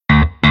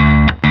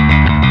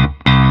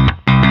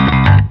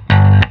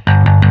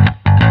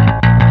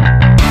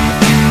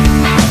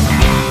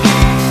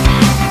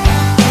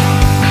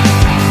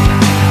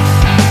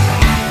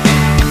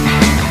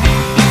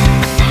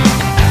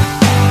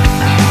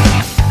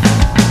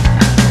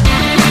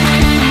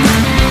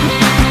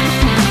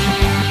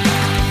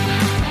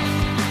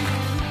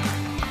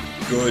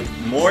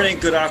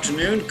good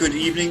afternoon, good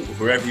evening,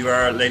 wherever you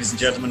are, ladies and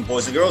gentlemen,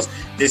 boys and girls.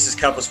 This is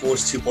Capital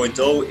Sports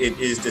 2.0. It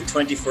is the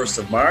 21st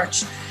of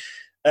March.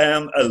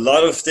 A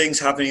lot of things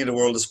happening in the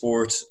world of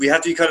sport. We have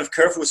to be kind of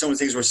careful with some of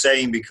the things we're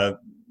saying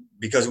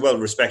because well,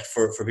 respect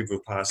for people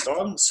who passed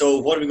on. So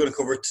what are we going to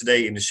cover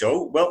today in the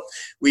show? Well,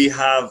 we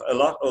have a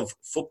lot of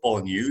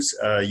football news.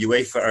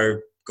 UEFA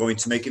are going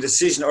to make a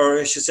decision, or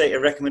I should say a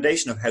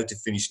recommendation of how to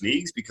finish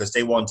leagues, because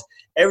they want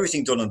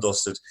everything done and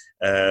dusted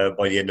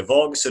by the end of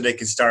August so they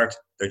can start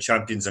their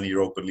Champions and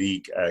Europa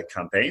League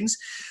campaigns.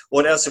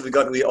 What else have we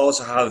got? We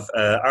also have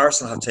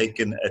Arsenal have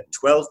taken a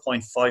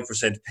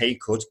 12.5% pay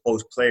cut,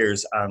 both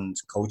players and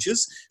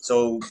coaches.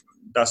 So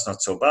that's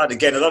not so bad.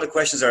 Again, a lot of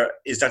questions are,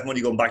 is that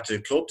money going back to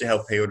the club to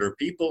help pay other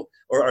people,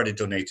 or are they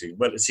donating?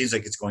 Well, it seems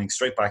like it's going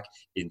straight back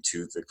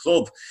into the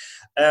club.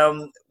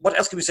 What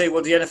else can we say?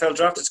 Well, the NFL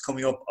draft is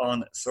coming up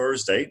on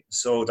Thursday,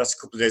 so that's a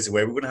couple of days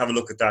away. We're going to have a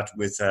look at that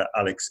with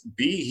Alex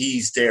B.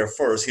 He's there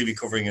first. He'll be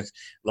covering it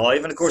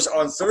live. And of course,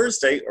 on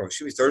Thursday, or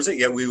should be Thursday,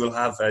 yeah, we will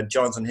have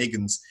Jonathan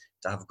Higgins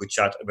to have a good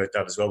chat about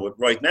that as well. But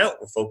right now,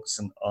 we're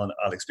focusing on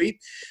Alex B.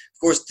 Of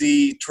course,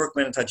 the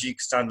Turkmen and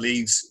Tajikistan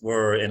leagues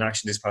were in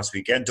action this past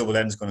weekend. Double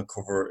N is going to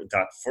cover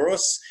that for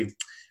us.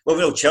 Well,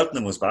 we know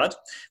Cheltenham was bad,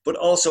 but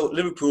also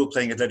Liverpool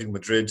playing Atletico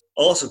Madrid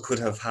also could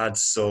have had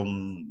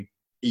some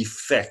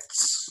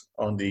effects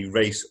on the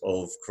rate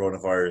of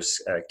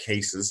coronavirus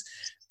cases.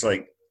 It's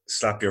like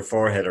slap your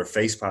forehead or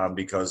facepalm,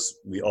 because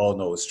we all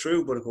know it's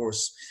true. But of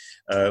course,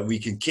 we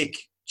can kick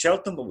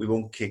Cheltenham, but we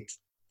won't kick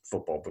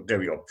football. But there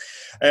we go.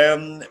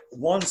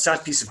 One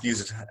sad piece of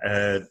news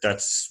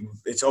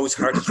it's always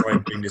hard to try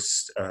and bring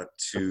this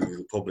to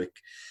the public.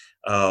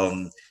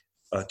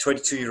 A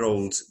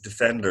 22-year-old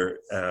defender,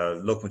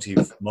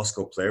 Lokomotiv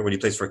Moscow player, when he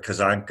plays for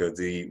Kazanka,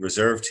 the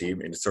reserve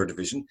team in the third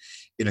division,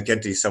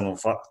 Inokenti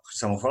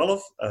Samovalov,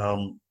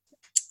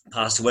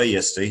 passed away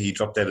yesterday. He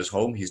dropped dead at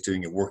home. He's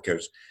doing a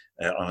workout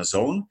on his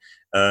own.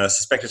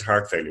 Suspected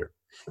heart failure.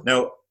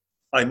 Now,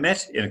 I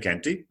met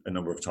Inokenti a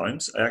number of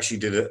times. I actually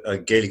did a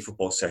Gaelic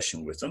football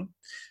session with him.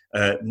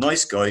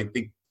 Nice guy,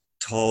 big,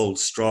 tall,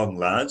 strong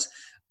lad,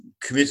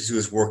 committed to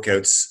his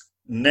workouts.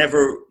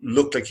 Never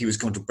looked like he was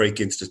going to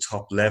break into the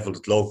top level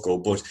at Loco,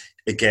 but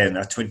again,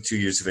 at 22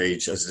 years of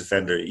age as a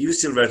defender, he was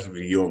still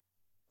relatively young.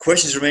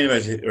 Questions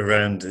remain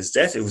around his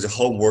death. It was a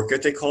home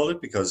workout, they call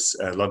it, because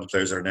a lot of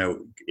players are now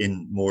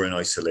more in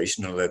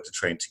isolation and allowed to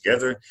train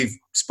together. We've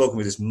spoken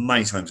with this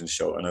many times on the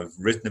show, and I've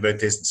written about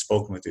this and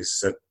spoken with this,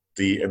 that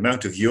the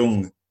amount of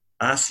young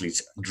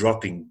athletes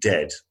dropping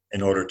dead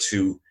in order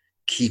to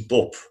keep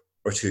up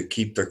or to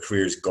keep their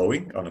careers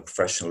going on a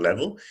professional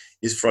level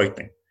is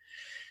frightening.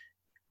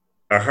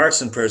 Our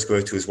hearts and prayers go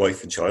out to his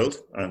wife and child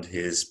and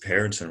his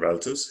parents and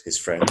relatives, his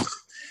friends.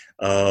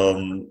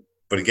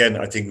 But again,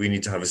 I think we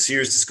need to have a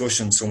serious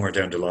discussion somewhere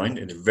down the line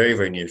in the very,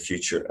 very near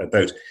future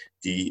about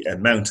the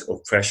amount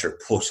of pressure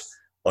put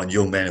on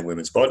young men and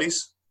women's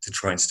bodies to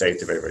try and stay at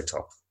the very, very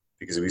top.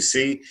 Because we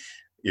see,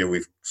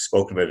 we've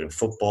spoken about it in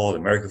football,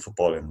 American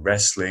football, in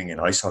wrestling, in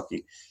ice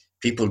hockey,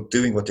 people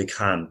doing what they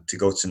can to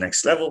go to the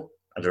next level,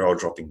 and they're all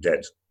dropping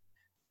dead.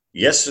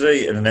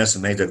 Yesterday, an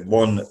announcement made that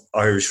one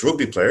Irish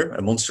rugby player,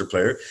 a Munster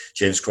player,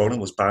 James Cronin,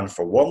 was banned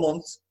for 1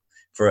 month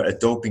for a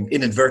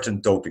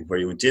inadvertent doping, where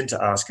he went in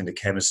to ask in the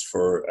chemist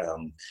for, I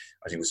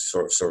think it was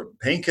sort of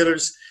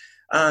painkillers,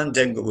 and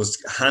then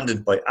was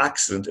handed by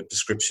accident a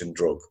prescription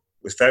drug.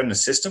 It was found in the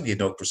system. He had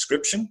no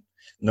prescription,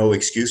 no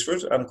excuse for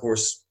it, and of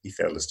course, he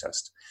failed his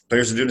test.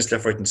 Players are doing this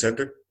left, right, and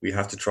centre. We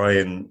have to try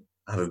and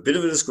have a bit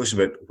of a discussion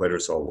about whether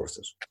it's all worth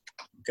it.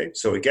 Okay,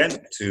 so again,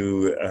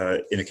 to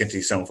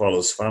Inokenti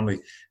Samovalov's family,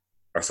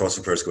 our thoughts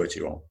and prayers go to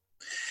you all.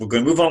 We're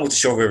going to move on with the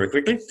show very, very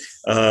quickly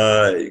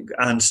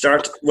and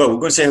start. Well, we're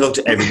going to say hello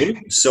to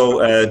everybody.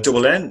 So,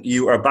 Double N,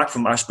 you are back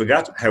from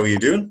Ashbogat. How are you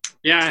doing?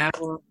 Yeah, I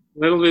have a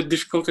little bit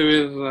difficulty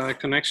with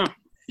connection.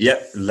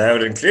 Yeah,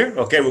 loud and clear.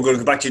 Okay, we're going to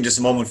go back to you in just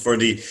a moment for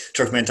the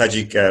Turkmen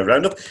Tajik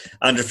roundup.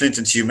 Andrew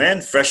Flinton to you, men,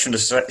 fresh from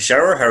the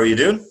shower. How are you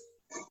doing?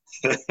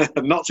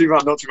 Not too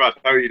bad.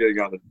 How are you doing,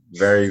 Gavin?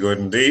 Very good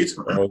indeed.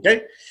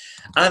 Okay.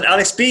 And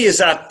Alex B is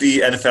at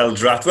the NFL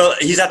draft. Well,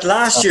 he's at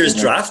last year's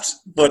draft,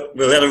 but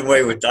we'll let him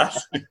away with that.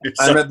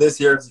 I'm at this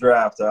year's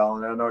draft,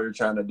 Alan. I know what you're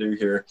trying to do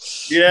here.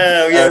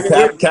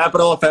 Yeah.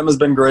 Capital FM has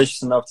been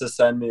gracious enough to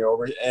send me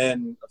over,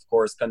 in, of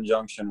course,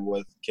 conjunction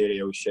with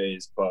Katie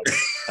O'Shea's pub,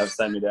 have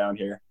sent me down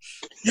here.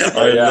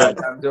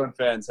 I'm doing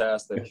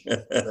fantastic.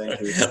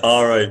 Thank you.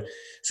 All right.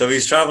 So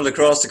he's traveled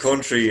across the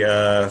country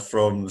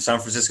from San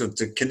Francisco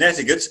to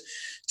Connecticut,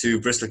 to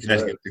Bristol,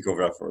 Connecticut, to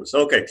cover that for us.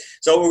 Okay,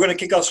 so we're going to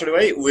kick off straight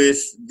away with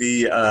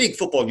the big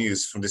football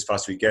news from this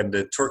past weekend.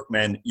 The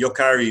Turkmen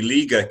Yokari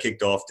Liga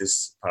kicked off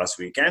this past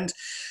weekend.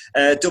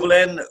 Double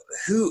N,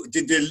 who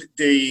did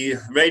the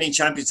reigning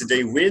champions, did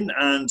they win,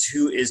 and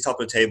who is top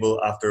of the table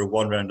after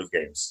one round of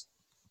games?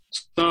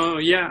 So,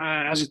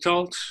 as you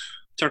told,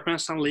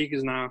 Turkmenistan League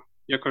is now,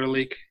 Yokari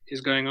League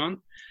is going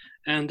on.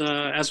 And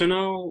as we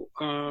know,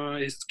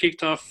 it's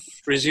kicked off,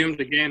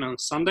 resumed again on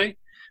Sunday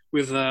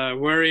with a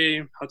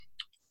very hot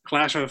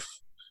clash of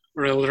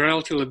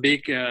relatively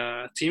big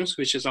teams,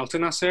 which is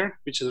Altın Nasser,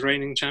 which is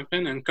reigning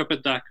champion, and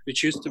Köpek,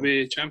 which used to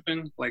be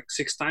champion like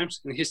 6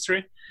 times in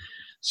history.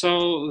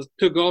 So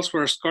 2 goals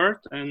were scored,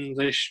 and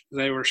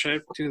they were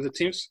shared between the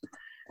teams,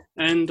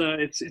 and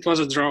it was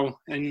a draw.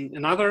 And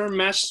another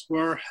match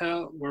were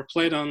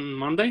played on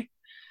Monday.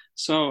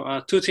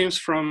 So 2 teams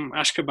from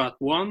Ashgabat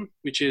won,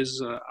 which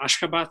is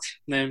Ashgabat,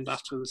 named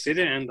after the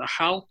city, and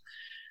Ahal.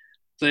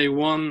 They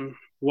won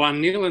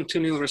 1-0 and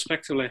 2-0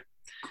 respectively.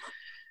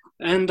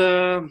 And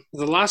the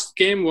last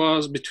game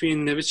was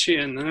between Nevichi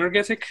and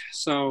Energetic.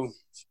 So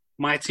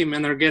my team,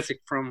 Energetic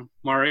from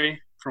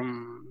Murray,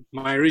 from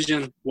my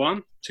region,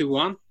 won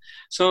 2-1.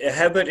 So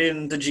how about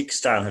in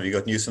Tajikistan? Have you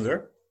got news from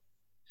there?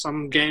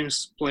 Some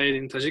games played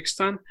in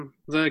Tajikistan.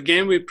 The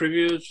game we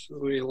previewed,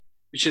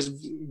 which is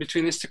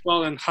between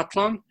Istiklal and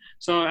Hatlan.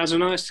 So as you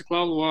know,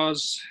 Istiklal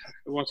was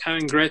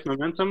having great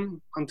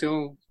momentum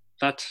until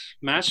that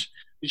match,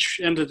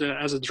 which ended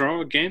as a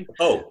draw again.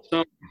 Oh.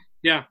 So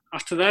yeah,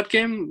 after that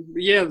game,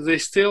 yeah, they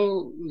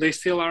still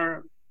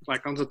are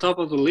like on the top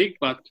of the league,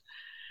 but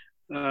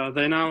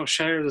they now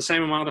share the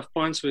same amount of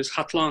points with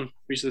Hatlan,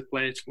 which they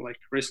played like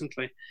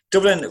recently.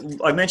 Dublin,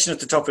 I mentioned at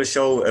the top of the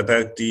show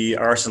about the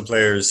Arsenal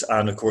players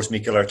and, of course,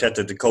 Mikel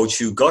Arteta, the coach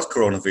who got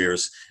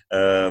coronavirus.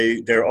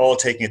 They're all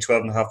taking a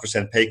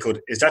 12.5% pay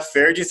cut. Is that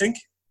fair, do you think?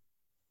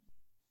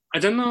 I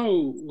don't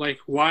know like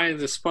why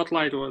the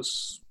spotlight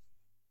was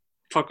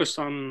focused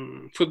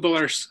on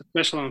footballers,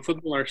 especially on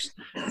footballers,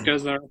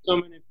 because there are so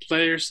many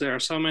players, there are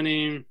so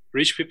many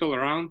rich people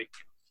around.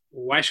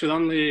 Why should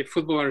only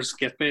footballers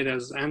get paid,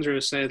 as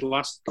Andrew said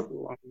on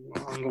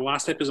the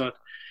last episode?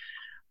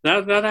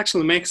 That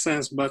actually makes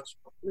sense, but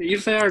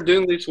if they are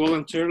doing this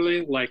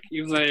voluntarily, like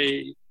if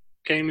they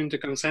came into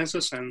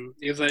consensus and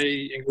if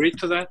they agreed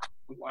to that,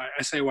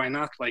 I say why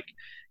not? Like,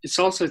 it's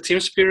also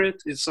team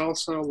spirit. It's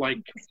also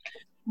like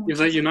if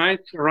they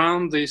unite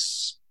around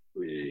this,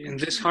 in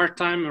this hard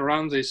time,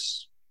 around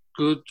this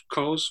good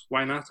cause,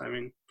 why not? I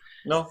mean,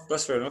 no,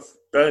 that's fair enough.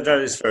 That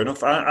is fair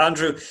enough.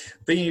 Andrew,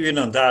 bringing you in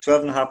on that,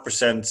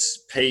 12.5%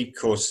 pay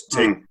cut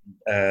in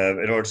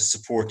order to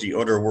support the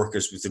other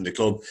workers within the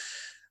club.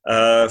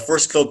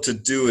 First club to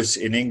do it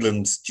in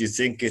England. Do you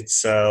think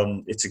it's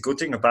a good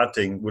thing or bad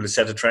thing? Will it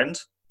set a trend?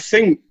 I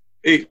think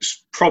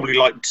it's probably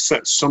like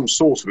set some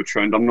sort of a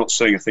trend. I'm not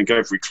saying I think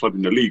every club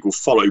in the league will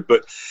follow,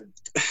 but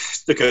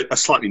look, a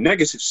slightly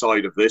negative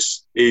side of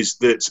this is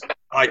that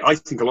I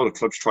think a lot of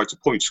clubs try to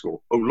point score.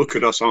 Oh, look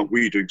at us, aren't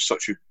we doing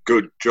such a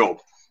good job?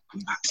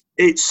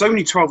 It's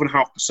only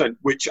 12.5%,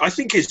 which I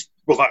think is,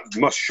 well, that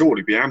must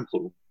surely be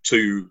ample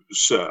to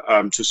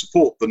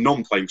support the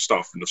non-playing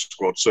staff in the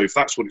squad. So if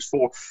that's what it's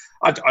for,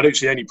 I don't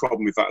see any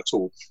problem with that at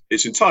all.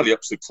 It's entirely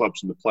up to the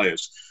clubs and the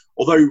players.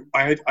 Although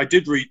I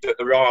did read that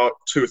there are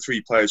 2 or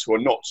 3 players who are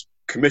not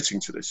committing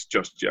to this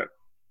just yet.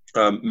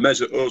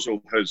 Mesut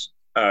Ozil has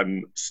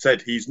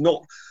said he's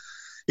not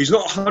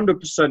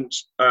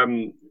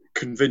 100%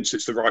 convinced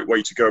it's the right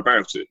way to go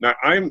about it. Now,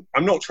 I'm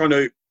not trying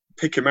to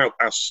pick him out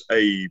as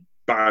a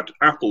bad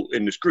apple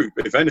in this group.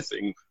 If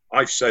anything,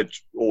 I've said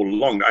all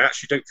along, I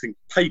actually don't think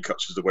pay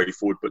cuts is the way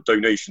forward, but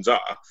donations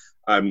are.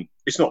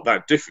 It's not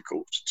that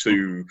difficult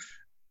to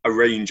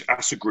arrange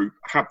as a group,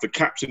 have the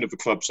captain of the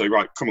club say,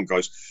 right, come on,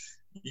 guys,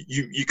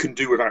 you can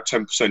do without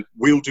 10%.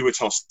 We'll do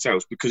it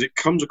ourselves, because it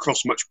comes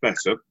across much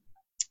better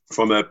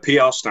from a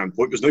PR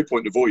standpoint. There's no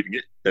point in avoiding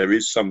it. There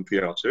is some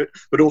PR to it,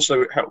 but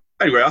also it helps.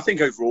 Anyway, I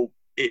think overall,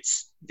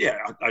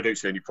 I don't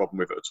see any problem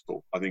with it at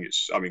all. I think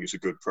it's a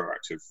good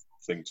proactive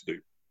thing to do.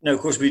 Now, of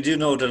course, we do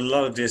know that a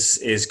lot of this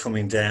is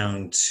coming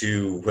down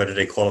to whether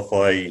they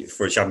qualify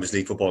for Champions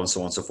League football and so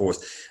on and so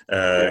forth.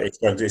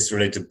 It's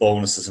related to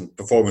bonuses and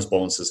performance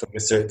bonuses.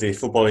 It's the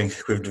footballing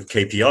equivalent of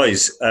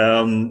KPIs.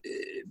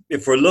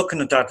 If we're looking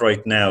at that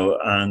right now,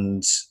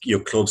 and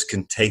clubs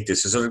can take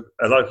this, there's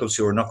a lot of clubs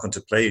who are not going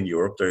to play in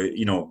Europe. They're,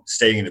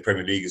 staying in the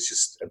Premier League is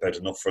just about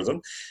enough for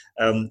them.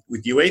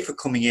 With UEFA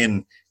coming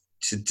in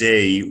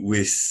today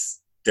with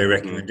their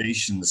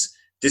recommendations,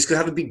 this could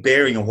have a big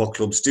bearing on what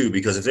clubs do,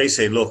 because if they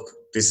say, look,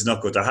 this is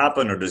not going to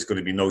happen, or there's going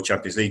to be no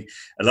Champions League,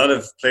 a lot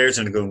of players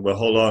are going, well,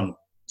 hold on,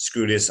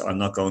 screw this, I'm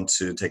not going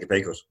to take a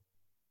pay cut.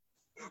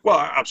 Well,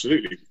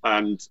 absolutely.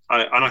 And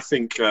I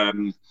think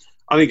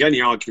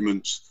any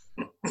argument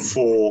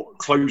for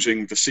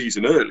closing the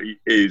season early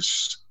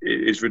is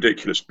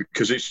ridiculous,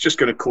 because it's just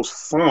going to cause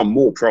far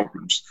more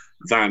problems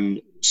than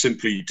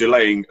simply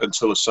delaying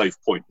until a safe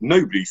point.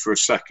 Nobody for a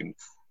second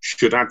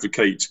should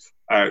advocate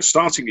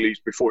starting leagues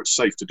before it's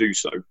safe to do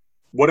so,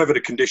 whatever the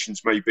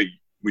conditions may be.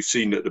 We've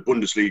seen that the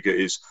Bundesliga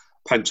is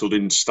penciled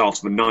in start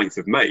of the 9th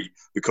of May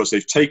because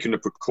they've taken the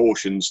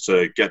precautions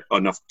to get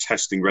enough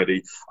testing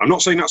ready. I'm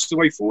not saying that's the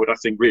way forward. I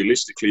think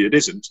realistically it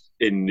isn't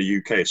in the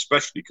UK,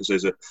 especially because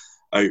there's a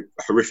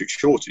horrific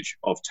shortage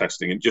of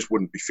testing, and it just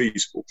wouldn't be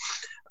feasible.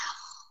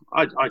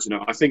 I don't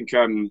know. I think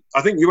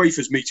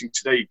UEFA's meeting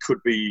today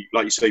could be,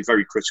 like you say,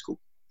 very critical.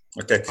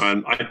 Okay.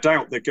 And I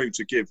doubt they're going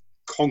to give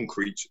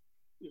concrete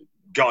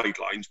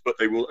guidelines, but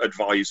they will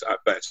advise at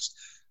best.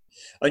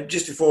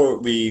 Just before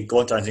we go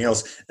on to anything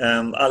else,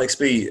 Alex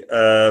B,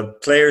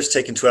 players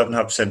taking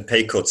 12.5%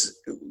 pay cuts.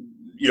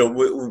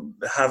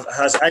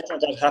 Has anything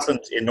like that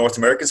happened in North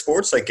American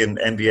sports, like in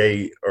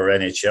NBA or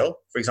NHL,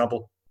 for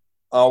example?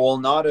 Well,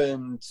 not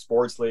in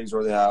sports leagues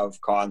where they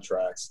have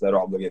contracts that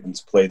obligate them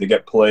to play. They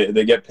get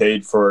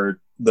paid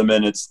for the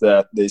minutes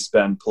that they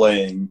spend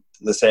playing.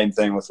 The same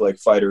thing with like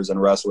fighters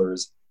and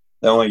wrestlers.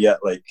 They only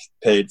get like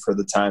paid for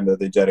the time that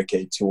they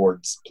dedicate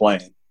towards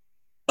playing.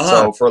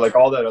 So for like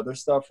all that other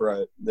stuff,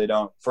 right? They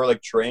don't, for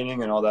like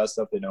training and all that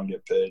stuff, they don't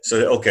get paid.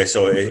 So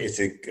it's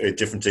a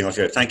different thing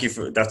altogether. Thank you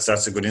for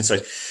that's a good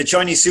insight. The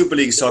Chinese Super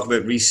League is talking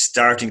about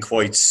restarting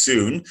quite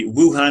soon. The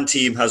Wuhan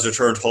team has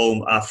returned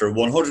home after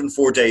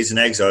 104 days in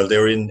exile. They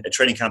were in a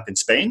training camp in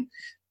Spain.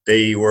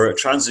 They were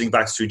transiting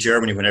back through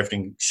Germany when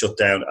everything shut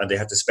down, and they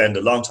had to spend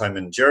a long time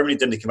in Germany.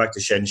 Then they came back to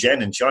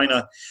Shenzhen in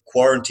China,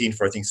 quarantined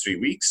for I think 3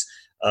 weeks.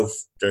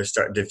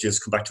 They've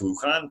just come back to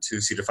Wuhan to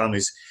see their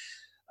families.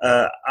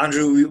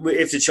 Andrew,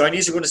 if the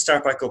Chinese are going to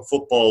start back up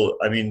football,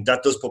 I mean,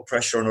 that does put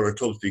pressure on other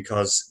clubs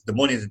because the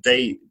money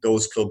that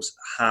those clubs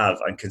have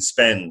and can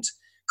spend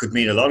could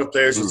mean a lot of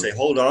players would say,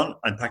 hold on,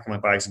 I'm packing my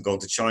bags and going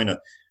to China.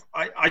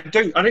 I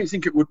don't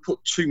think it would put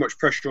too much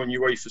pressure on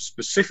UEFA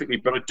specifically,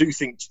 but I do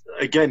think,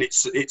 again,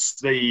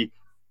 it's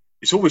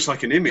almost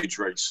like an image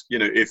race. You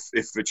know, if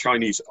the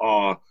Chinese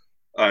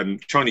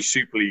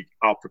Super League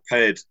are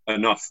prepared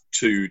enough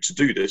to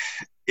do this,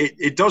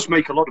 it does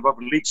make a lot of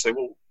other leagues say,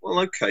 well,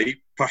 okay,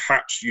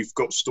 perhaps you've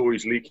got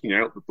stories leaking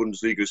out. The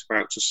Bundesliga is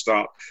about to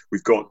start.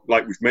 We've got,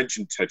 like we've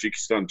mentioned,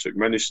 Tajikistan,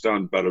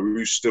 Turkmenistan,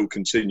 Belarus still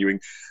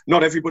continuing.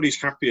 Not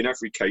everybody's happy in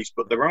every case,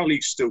 but there are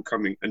leagues still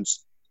coming. And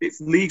if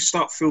leagues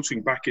start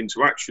filtering back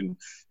into action,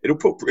 it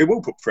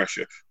will put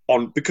pressure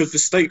on, because the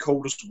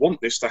stakeholders want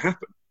this to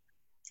happen.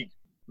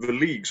 The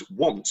leagues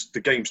want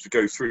the games to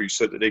go through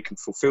so that they can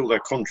fulfill their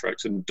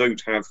contracts and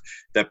don't have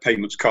their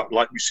payments cut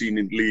like we've seen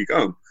in Ligue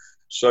 1.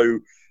 So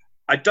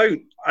I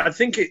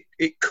think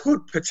it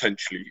could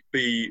potentially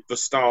be the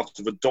start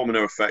of a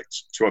domino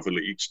effect to other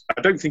leagues.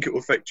 I don't think it will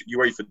affect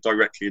UEFA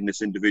directly in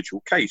this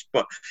individual case,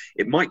 but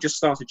it might just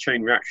start a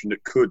chain reaction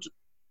that could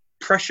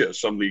pressure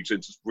some leagues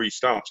into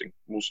restarting.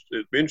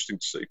 It'd be interesting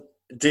to see.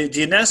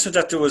 The announcement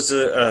that there was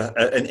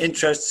an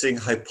interesting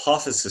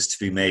hypothesis to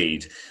be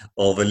made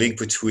of a link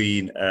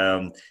between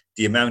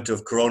the amount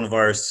of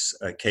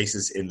coronavirus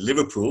cases in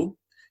Liverpool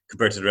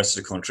compared to the rest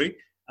of the country,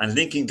 and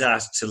linking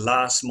that to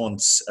last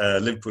month's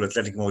Liverpool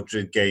Athletic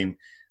Madrid game.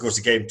 Of course,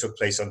 the game took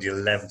place on the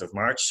 11th of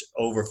March.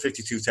 Over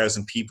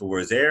 52,000 people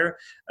were there.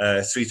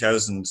 Around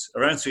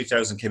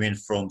 3,000 came in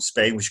from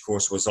Spain, which of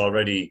course was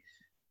already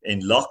in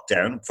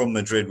lockdown. From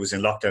Madrid was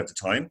in lockdown at the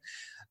time.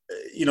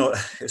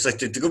 It's like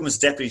the government's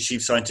deputy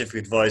chief scientific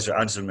advisor,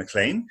 Angela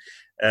McLean.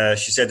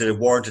 She said that it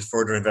warranted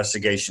further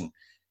investigation.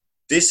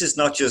 This is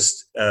not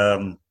just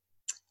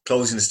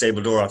closing the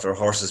stable door after a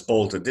horse is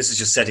bolted. This is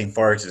just setting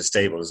fire to the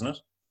stable, isn't it?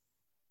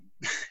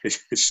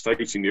 It's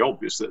stating the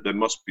obvious that there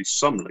must be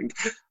some link.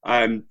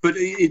 But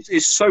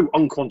it's so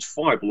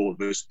unquantifiable, all of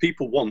this.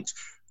 People want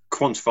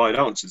quantified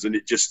answers, and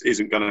it just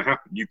isn't going to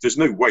happen. There's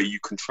no way you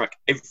can track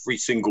every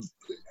single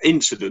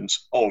incident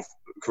of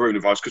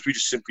coronavirus because we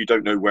just simply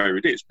don't know where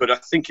it is. But I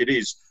think it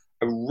is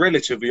a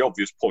relatively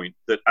obvious point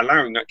that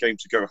allowing that game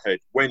to go ahead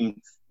when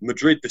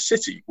Madrid, the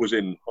city, was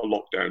in a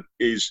lockdown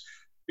is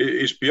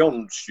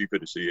beyond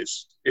stupidity.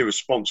 It's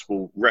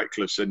irresponsible,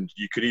 reckless, and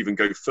you could even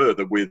go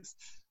further with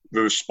the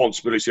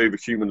responsibility over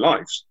human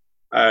lives.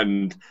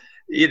 And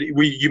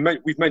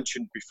we've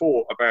mentioned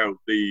before about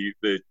the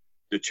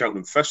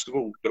Cheltenham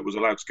Festival that was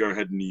allowed to go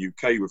ahead in the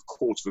UK with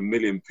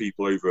 250,000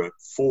 people over a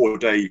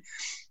 4-day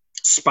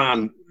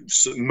span,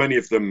 many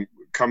of them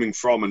coming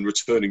from and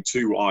returning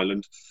to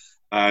Ireland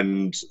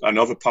and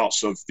other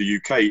parts of the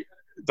UK.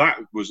 That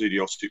was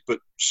idiotic, but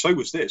so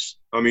was this.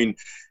 I mean,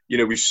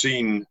 we've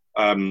seen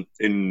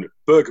in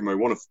Bergamo,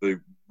 one of the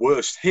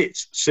worst hit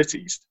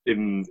cities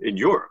in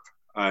Europe,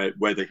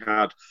 where they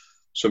had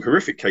some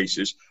horrific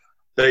cases.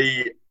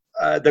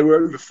 There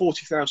were over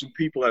 40,000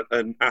 people at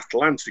an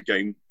Atalanta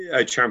game,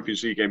 a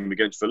Champions League game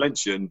against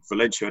Valencia, and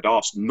Valencia had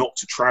asked not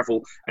to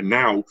travel. And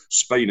now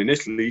Spain and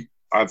Italy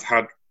have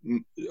had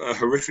a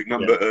horrific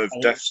number of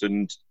deaths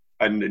and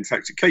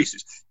infected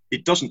cases.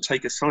 It doesn't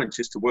take a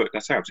scientist to work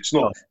that out. It's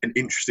not an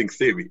interesting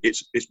theory.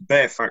 It's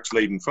bare facts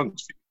laid in front of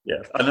you.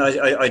 Yeah,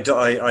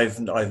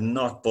 and I've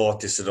not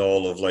bought this at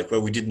all of like,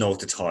 well, we didn't know at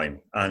the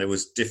time and it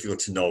was difficult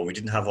to know. We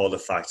didn't have all the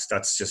facts.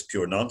 That's just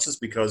pure nonsense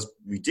because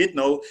we did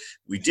know,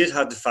 we did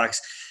have the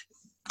facts.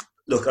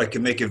 Look, I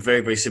can make a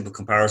very, very simple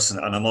comparison,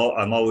 and I'm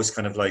always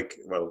kind of like,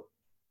 well,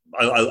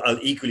 I'll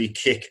equally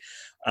kick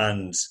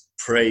and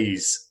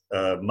praise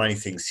many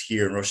things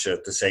here in Russia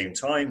at the same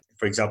time.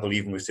 For example,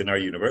 even within our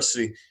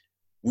university,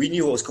 we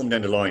knew what was coming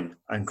down the line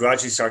and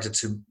gradually started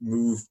to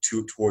move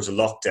towards a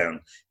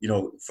lockdown,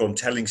 from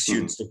telling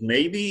students that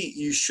maybe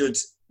you should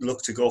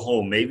look to go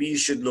home, maybe you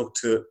should look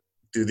to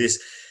do this.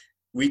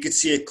 We could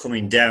see it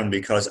coming down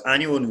because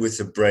anyone with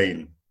a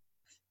brain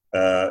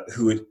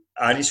who had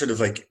any sort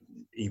of like,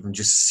 even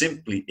just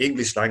simply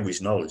English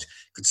language knowledge,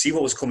 could see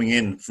what was coming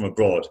in from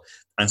abroad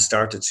and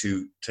started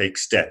to take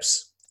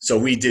steps. So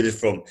we did it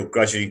from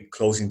gradually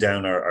closing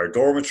down our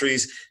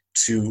dormitories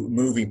to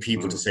moving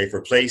people to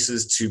safer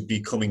places to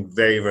becoming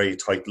very, very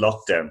tight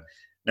lockdown.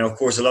 Now, of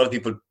course, a lot of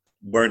people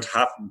weren't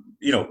happy,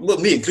 well,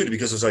 me included,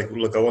 because it was like,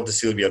 look, I want to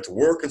still be able to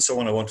work and so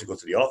on. I want to go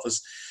to the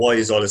office. Why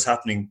is all this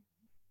happening?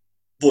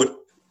 But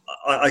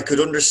I could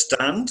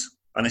understand,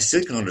 and I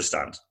still can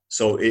understand.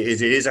 So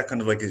it is that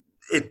kind of like,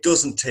 it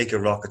doesn't take a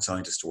rocket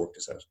scientist to work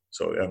this out.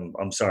 So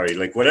I'm sorry,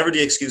 like whatever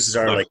the excuses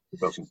are, like,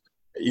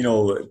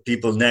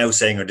 people now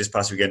saying, or this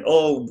past weekend,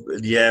 oh,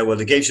 yeah, well,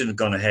 the game shouldn't have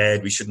gone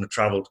ahead. We shouldn't have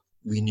traveled.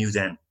 We knew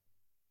then.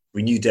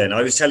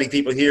 I was telling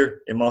people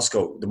here in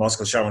Moscow, the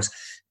Moscow Shamrocks,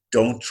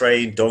 don't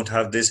train, don't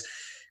have this.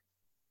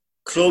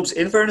 Clubs,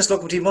 in fairness,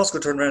 Lokomotiv Moscow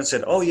turned around and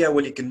said, oh, yeah,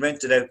 well, you can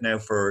rent it out now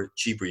for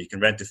cheaper. You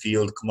can rent the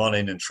field, come on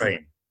in and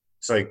train.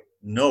 It's like,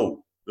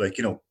 no. Like,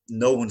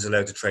 no one's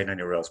allowed to train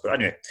anywhere else. But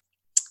anyway,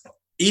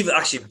 even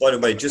actually, by the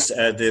way, just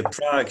the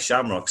Prague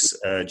Shamrocks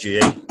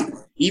GA,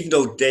 even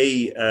though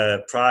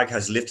Prague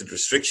has lifted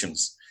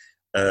restrictions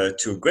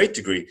to a great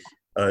degree,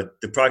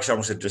 the Prague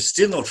Shamrocks said there's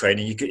still no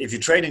training. If you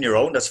train on your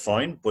own, that's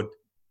fine, but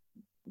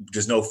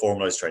there's no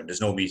formalized training.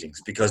 There's no meetings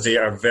because they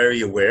are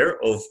very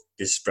aware of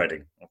this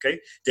spreading. Okay,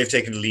 they've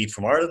taken the lead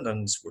from Ireland,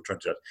 and we're trying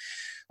to do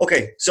that.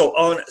 Okay, so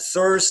on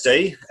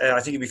Thursday, I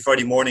think it'll be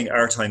Friday morning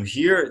our time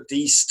here,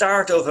 the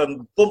start of a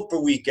bumper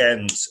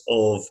weekend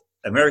of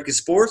American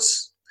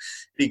sports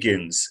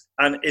begins.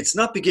 And it's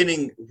not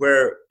beginning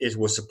where it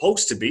was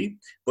supposed to be,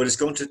 but it's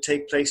going to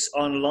take place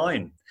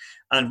online.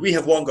 And we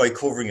have one guy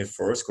covering it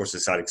for us. Of course,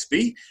 it's Alex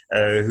B,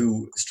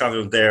 who is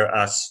traveling there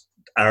at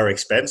our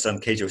expense,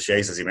 and KJ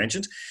O'Shea's, as he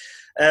mentioned.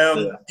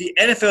 The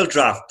NFL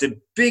draft, the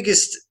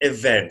biggest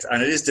event,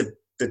 and it is the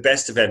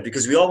best event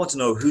because we all want to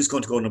know who's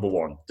going to go number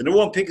one. The number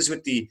one pick is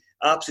with the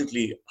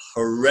absolutely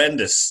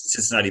horrendous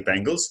Cincinnati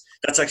Bengals.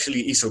 That's actually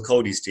Esau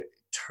Cody's team.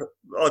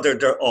 Oh,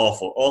 they're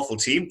awful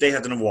team. They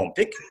have the number one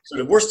pick. So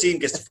the worst team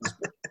gets the first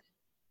pick.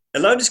 A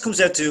lot of this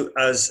comes out to,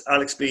 as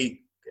Alex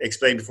B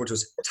explained before to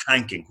us,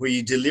 tanking, where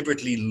you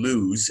deliberately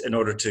lose in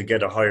order to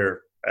get a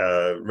higher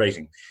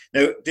rating.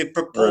 Now, the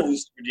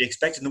proposed, the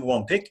expected number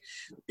one pick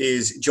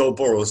is Joe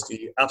Burrow,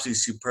 the absolutely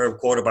superb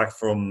quarterback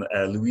from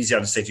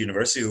Louisiana State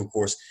University, who, of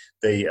course,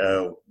 they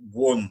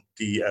won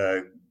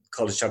the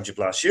college championship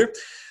last year.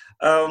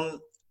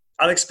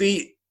 Alex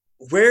B,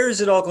 where is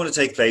it all going to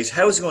take place?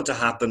 How is it going to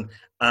happen?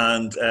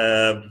 And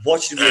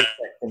what should we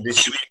expect from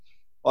this year?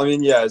 I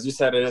mean, yeah, as you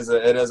said, it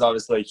is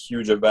obviously a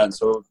huge event.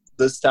 So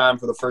this time,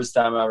 for the first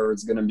time ever,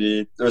 it's going to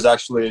be, there's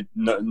actually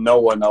no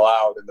one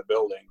allowed in the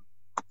building.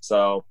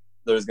 So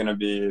there's going to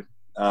be,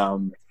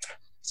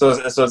 so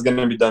it's going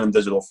to be done in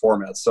digital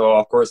format. So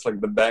of course, like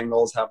the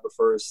Bengals have the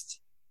first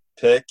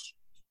pick,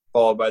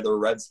 followed by the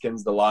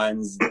Redskins, the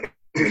Lions, the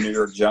New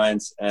York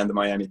Giants, and the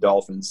Miami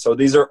Dolphins. So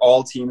these are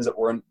all teams that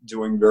weren't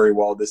doing very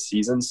well this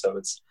season. So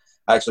it's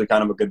actually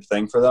kind of a good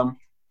thing for them.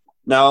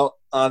 Now,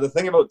 the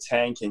thing about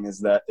tanking is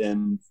that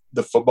in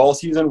the football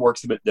season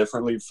works a bit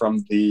differently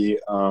from the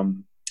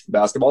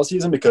basketball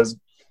season because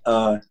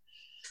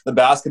the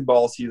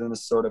basketball season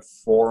is sort of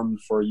formed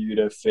for you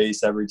to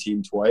face every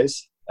team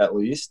twice, at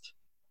least.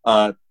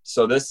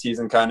 So this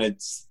season, kind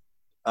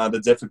of the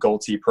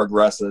difficulty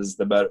progresses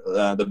the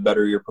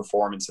better your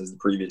performance is the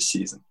previous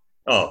season.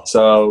 Oh,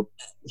 so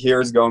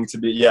here's going to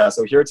be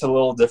So here it's a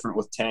little different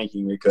with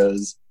tanking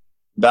because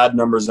bad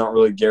numbers don't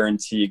really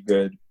guarantee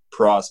good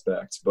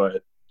prospects,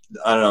 but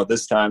I don't know.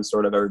 This time,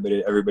 sort of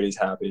everybody's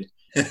happy.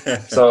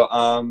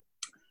 So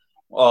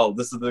well,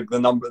 this is the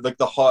number, like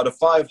the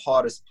five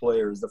hottest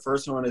players. The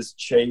first one is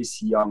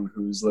Chase Young,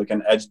 who's like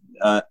an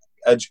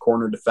edge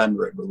corner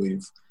defender, I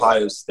believe,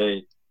 Ohio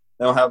State.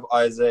 Then we'll have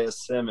Isaiah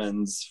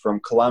Simmons from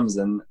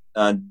Clemson,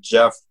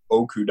 Jeff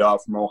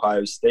Okudah from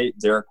Ohio State,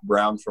 Derek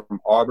Brown from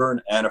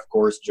Auburn, and of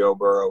course Joe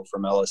Burrow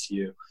from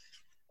LSU.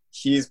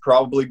 He's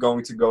probably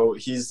going to go.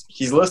 He's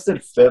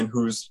listed fifth,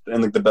 who's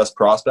in like the best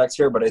prospects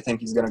here, but I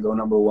think he's going to go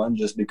number one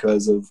just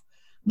because of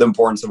the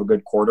importance of a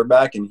good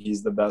quarterback, and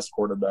he's the best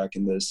quarterback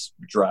in this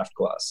draft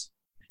class.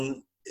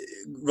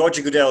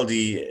 Roger Goodell,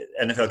 the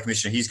NFL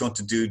commissioner, he's going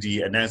to do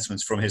the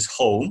announcements from his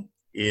home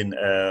in,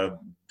 I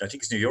think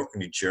it's New York or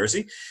New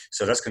Jersey.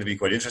 So that's going to be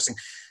quite interesting.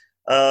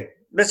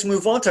 Let's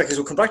move on to it because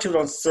we'll come back to it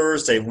on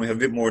Thursday when we have a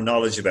bit more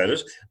knowledge about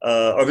it,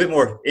 or a bit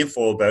more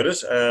info about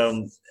it.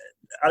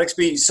 Alex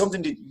B,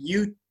 something that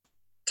you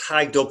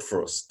tagged up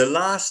for us. The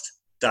Last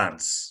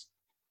Dance.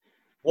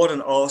 What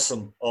an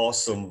awesome,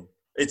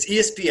 it's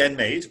ESPN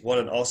made. What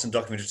an awesome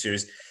documentary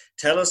series.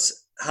 Tell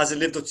us, has it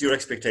lived up to your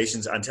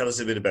expectations, and tell us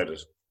a bit about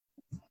it?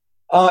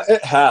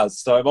 It has.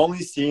 So I've only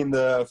seen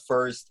the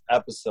first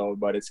episode,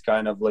 but it's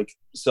kind of like,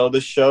 so the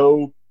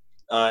show,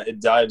 it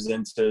dives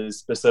into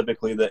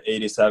specifically the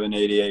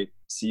 87-88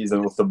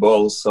 season with the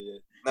Bulls. So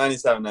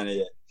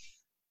 97-98.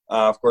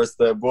 Of course,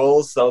 the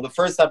Bulls. So the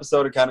first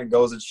episode, it kind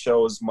of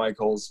shows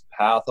Michael's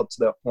path up to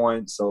that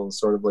point. So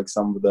sort of like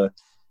some of the,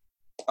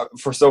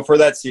 for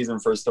that season,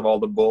 first of all,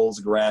 the Bulls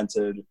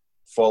granted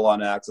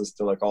full-on access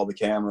to like all the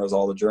cameras,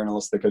 all the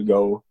journalists that could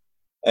go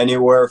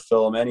anywhere,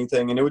 film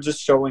anything, and it was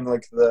just showing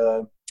like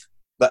the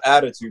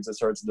attitudes that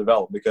started to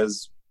develop,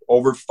 because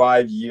over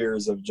 5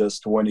 years of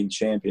just winning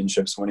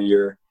championships when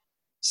you're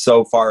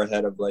so far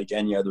ahead of like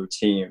any other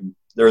team,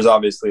 there's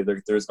obviously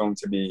there's going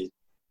to be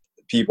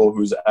people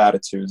whose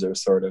attitudes are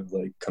sort of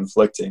like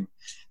conflicting.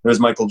 There's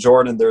Michael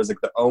Jordan. There's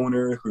like the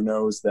owner who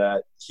knows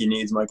that he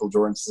needs Michael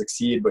Jordan to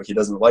succeed, but he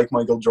doesn't like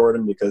Michael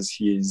Jordan because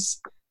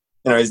he's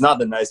not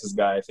the nicest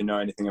guy if you know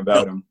anything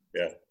about him.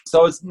 Yeah.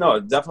 So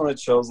it definitely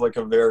shows like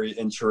a very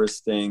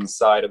interesting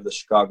side of the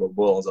Chicago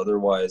Bulls.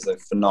 Otherwise, a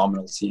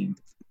phenomenal team.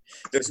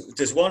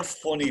 There's one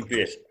funny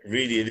bit,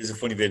 really, it is a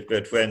funny bit,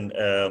 but when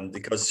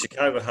because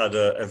Chicago had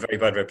a very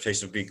bad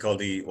reputation of being called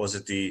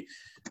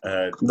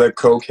the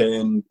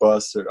cocaine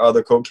bus or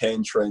the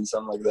cocaine train,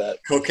 something like that.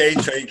 Cocaine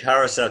train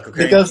carousel.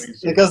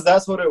 Because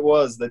that's what it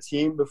was. The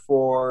team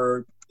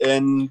before,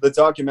 and the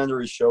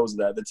documentary shows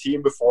that the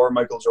team before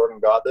Michael Jordan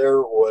got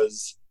there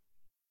was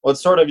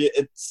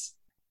it's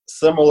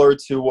similar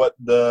to what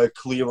the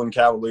Cleveland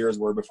Cavaliers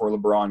were before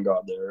LeBron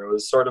got there. It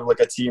was sort of like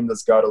a team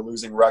that's got a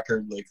losing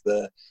record. Like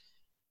the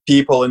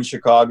people in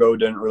Chicago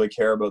didn't really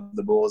care about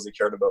the Bulls. They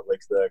cared about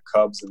like the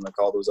Cubs and like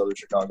all those other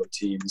Chicago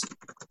teams,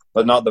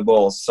 but not the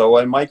Bulls. So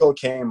when Michael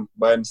came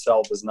by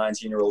himself as a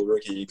 19-year-old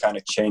rookie, he kind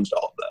of changed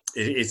all of that.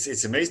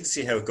 It's amazing to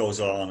see how it goes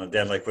on. And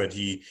then like when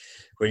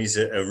he's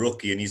a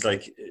rookie and he's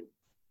like,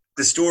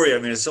 the story, I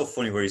mean, it's so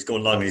funny where he's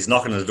going along and he's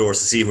knocking on the doors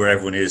to see where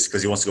everyone is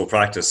because he wants to go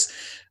practice.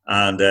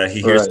 And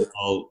he hears them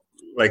all,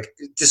 like,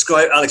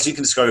 describe, Alex, you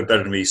can describe it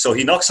better than me. So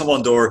he knocks on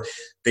one door,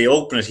 they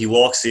open it, he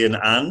walks in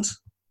and...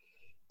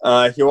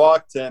 he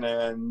walked in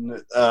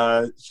and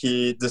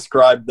he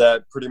described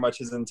that pretty much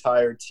his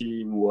entire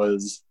team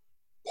was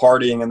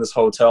partying in this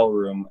hotel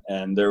room,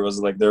 and there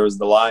was the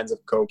lines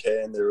of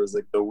cocaine, there was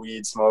like the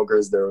weed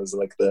smokers, there was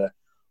like the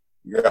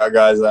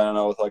guys, I don't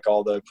know, with like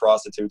all the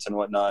prostitutes and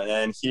whatnot.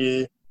 And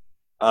he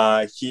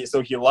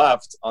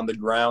left on the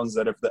grounds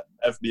that if the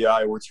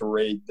FBI were to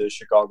raid the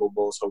Chicago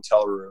Bulls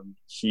hotel room,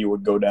 he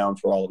would go down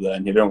for all of that,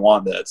 and he didn't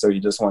want that, so he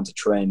just went to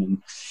train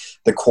in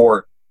the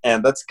court.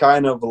 And that's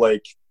kind of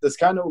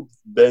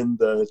been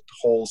the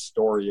whole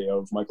story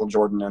of Michael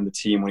Jordan and the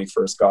team when he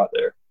first got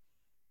there.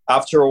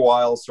 After a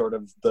while, sort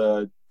of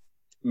the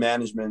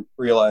management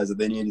realized that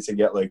they needed to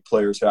get like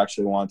players who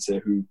actually want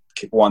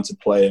to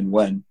play and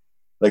win,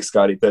 like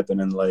Scottie Pippen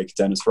and like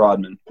Dennis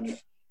Rodman.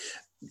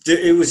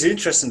 It was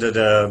interesting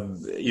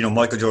that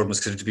Michael Jordan was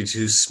considered to be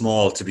too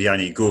small to be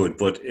any good,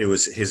 but it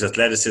was his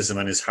athleticism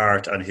and his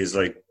heart and his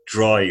like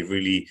drive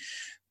really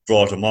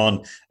brought him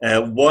on.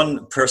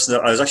 One person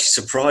that I was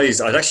actually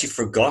surprised, I'd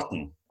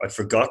forgotten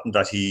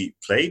that he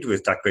played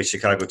with that great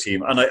Chicago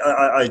team, and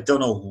I don't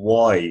know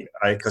why,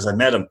 because I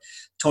met him,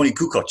 Tony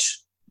Kukoc.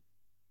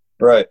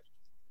 Right.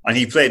 And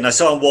he played, and I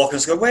saw him walking, and I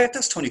was like, wait,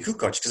 that's Tony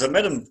Kukoc, because I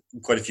met him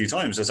quite a few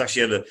times. I was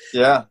actually at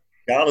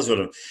galas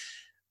with him.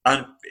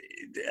 And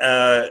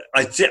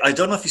I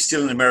don't know if he's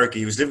still in America.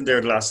 He was living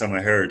there the last time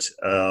I heard,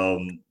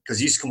 because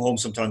he used to come home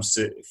sometimes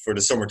for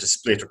the summer to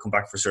split or come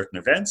back for certain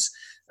events.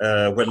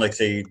 When like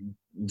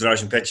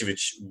Dražen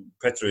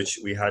Petrovic,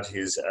 we had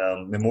his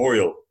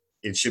memorial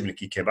in Šibenik,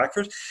 he came back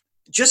for it.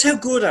 Just how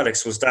good,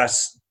 Alex, was that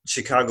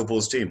Chicago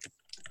Bulls team?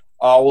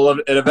 Well,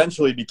 it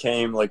eventually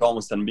became like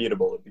almost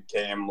unbeatable. It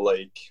became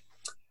like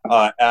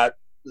at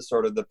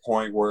sort of the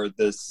point where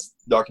this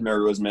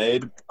documentary was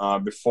made.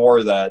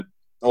 Before that,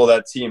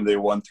 that team, they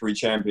won 3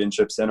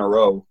 championships in a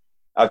row.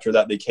 After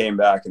that, they came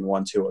back and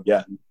won 2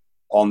 again,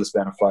 all in the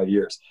span of 5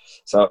 years.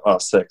 So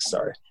 6,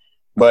 sorry.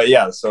 But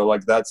yeah, so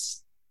like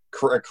that's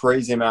a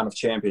crazy amount of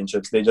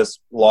championships. They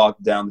just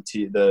locked down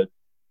the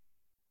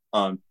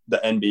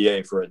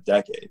NBA for a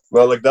decade.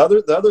 Well, like the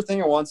other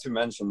thing I want to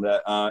mention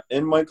that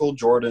in Michael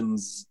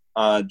Jordan's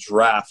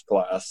draft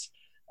class,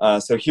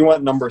 so he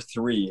went number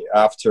 3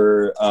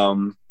 after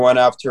Hakeem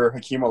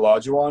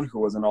Olajuwon, who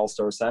was an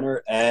all-star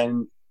center,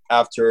 and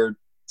after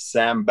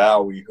Sam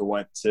Bowie, who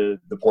went to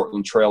the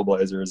Portland Trail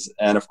Blazers,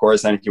 and of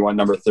course, then he went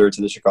number 3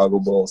 to the Chicago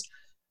Bulls.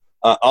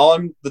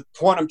 The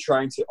point I'm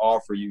trying to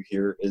offer you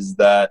here is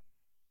that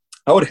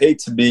I would hate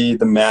to be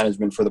the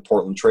management for the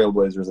Portland Trail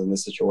Blazers in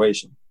this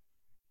situation,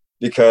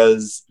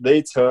 because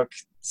they took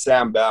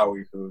Sam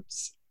Bowie, who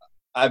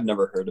I've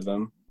never heard of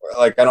him.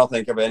 Like, I don't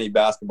think of any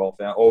basketball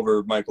fan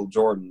over Michael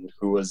Jordan,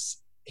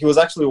 he was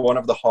actually one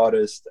of the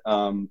hottest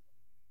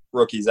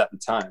rookies at the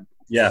time.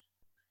 Yeah.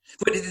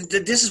 But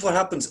this is what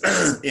happens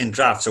in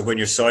drafts or when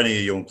you're signing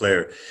a young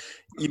player.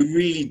 You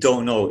really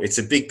don't know. It's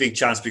a big, big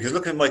chance, because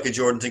looking at Michael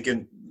Jordan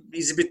thinking,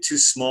 he's a bit too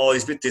small,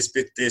 he's a bit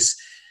this.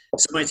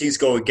 So many things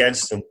go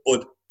against him.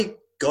 But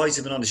guys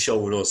have been on the show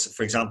with us.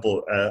 For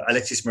example,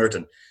 Alexis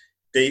Merton.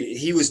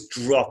 He was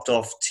dropped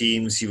off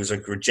teams. He was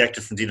like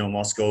rejected from Dinamo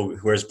Moscow,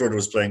 where his brother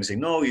was playing, saying,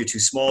 no, you're too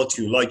small,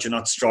 too light, you're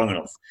not strong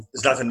enough.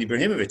 Zlatan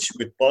Ibrahimovic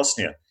with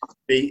Bosnia.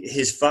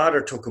 His father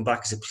took him back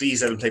and said,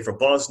 please let him play for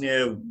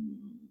Bosnia.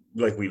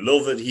 Like, we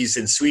love it. He's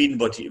in Sweden,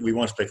 but we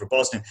want to play for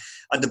Bosnia.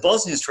 And the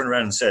Bosnians turned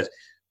around and said,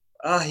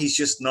 he's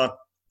just not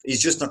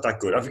that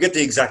good. I forget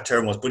the exact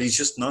term was, but he's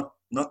just not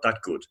that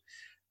good.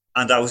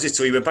 And that was it.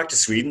 So he went back to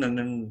Sweden and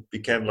then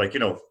became like,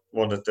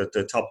 one of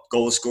the top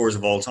goal scorers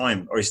of all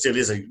time, or he still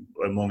is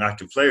among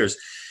active players.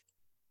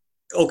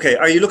 Okay,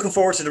 are you looking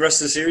forward to the rest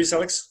of the series,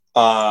 Alex?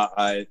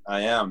 I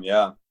am,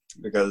 yeah,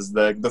 because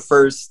the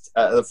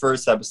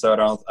first episode,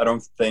 I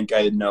don't think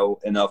I know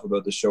enough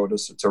about the show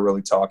to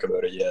really talk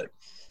about it yet.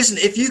 Listen,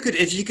 if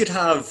you could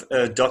have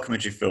a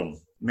documentary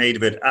film made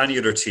about any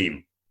other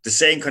team, the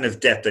same kind of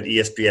depth that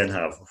ESPN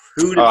have,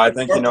 I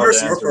think you know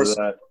the answer to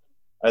that.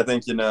 I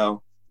think you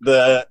know.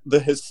 The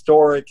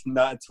historic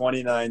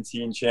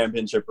 2019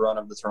 championship run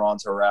of the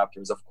Toronto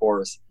Raptors, of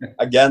course,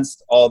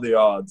 against all the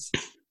odds.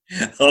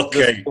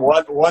 Okay.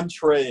 Just one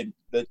trade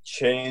that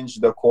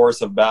changed the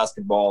course of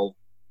basketball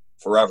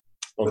forever.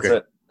 Okay.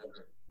 That's it.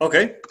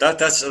 Okay,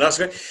 that's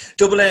great.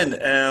 Double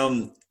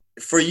N,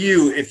 for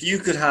you, if you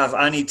could have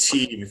any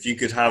team, if you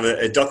could have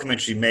a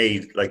documentary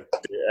made like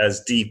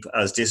as deep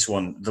as this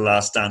one, The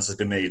Last Dance, has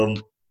been made,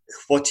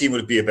 what team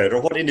would it be about,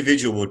 or what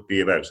individual would it be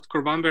about?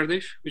 Kurban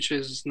Berdiev, which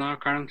is now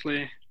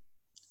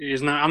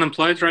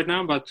unemployed right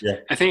now, but yeah.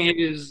 I think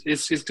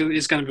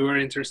it's going to be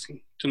very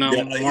interesting to know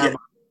more about.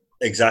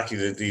 Exactly,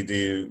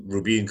 the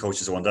Rubin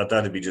coach is the one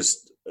that'd be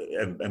just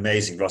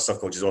amazing. Rostov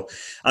coach as well.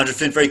 Andrew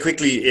Flint, very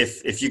quickly,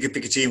 if you could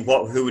pick a team,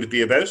 who would it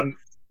be about?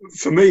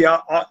 For me,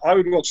 I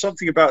would want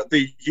something about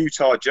the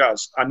Utah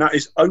Jazz, and that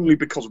is only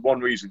because of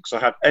one reason, because I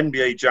had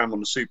NBA Jam on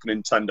the Super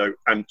Nintendo,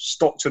 and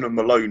Stockton and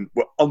Malone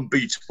were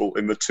unbeatable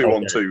in the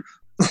 2-on-2.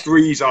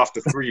 Threes after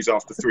threes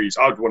after threes.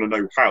 I'd want to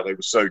know how they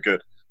were so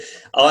good.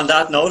 On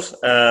that note,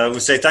 we'll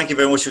say thank you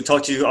very much. We'll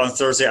talk to you on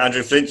Thursday.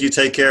 Andrew Flint, you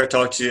take care.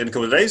 Talk to you in a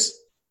couple of days.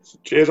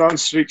 Cheers, Aaron.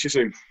 Speak to you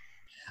soon.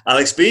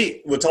 Alex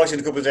B., we'll talk to you in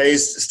a couple of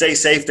days. Stay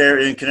safe there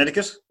in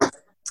Connecticut.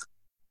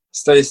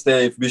 Stay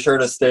safe. Be sure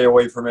to stay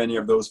away from any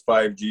of those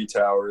 5G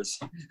towers.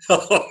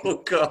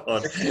 Oh,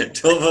 God.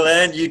 Double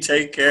N, you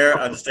take care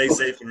and stay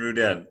safe in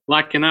Rouden.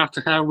 Lucky enough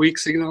to have weak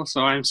signal,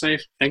 so I'm safe.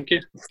 Thank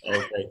you.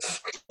 Okay.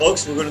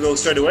 Folks, we're going to go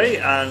straight away,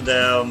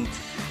 and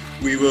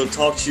we will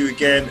talk to you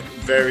again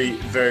very,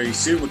 very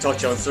soon. We'll talk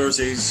to you on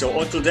Thursday. So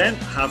until then,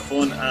 have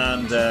fun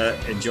and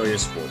enjoy your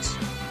sports.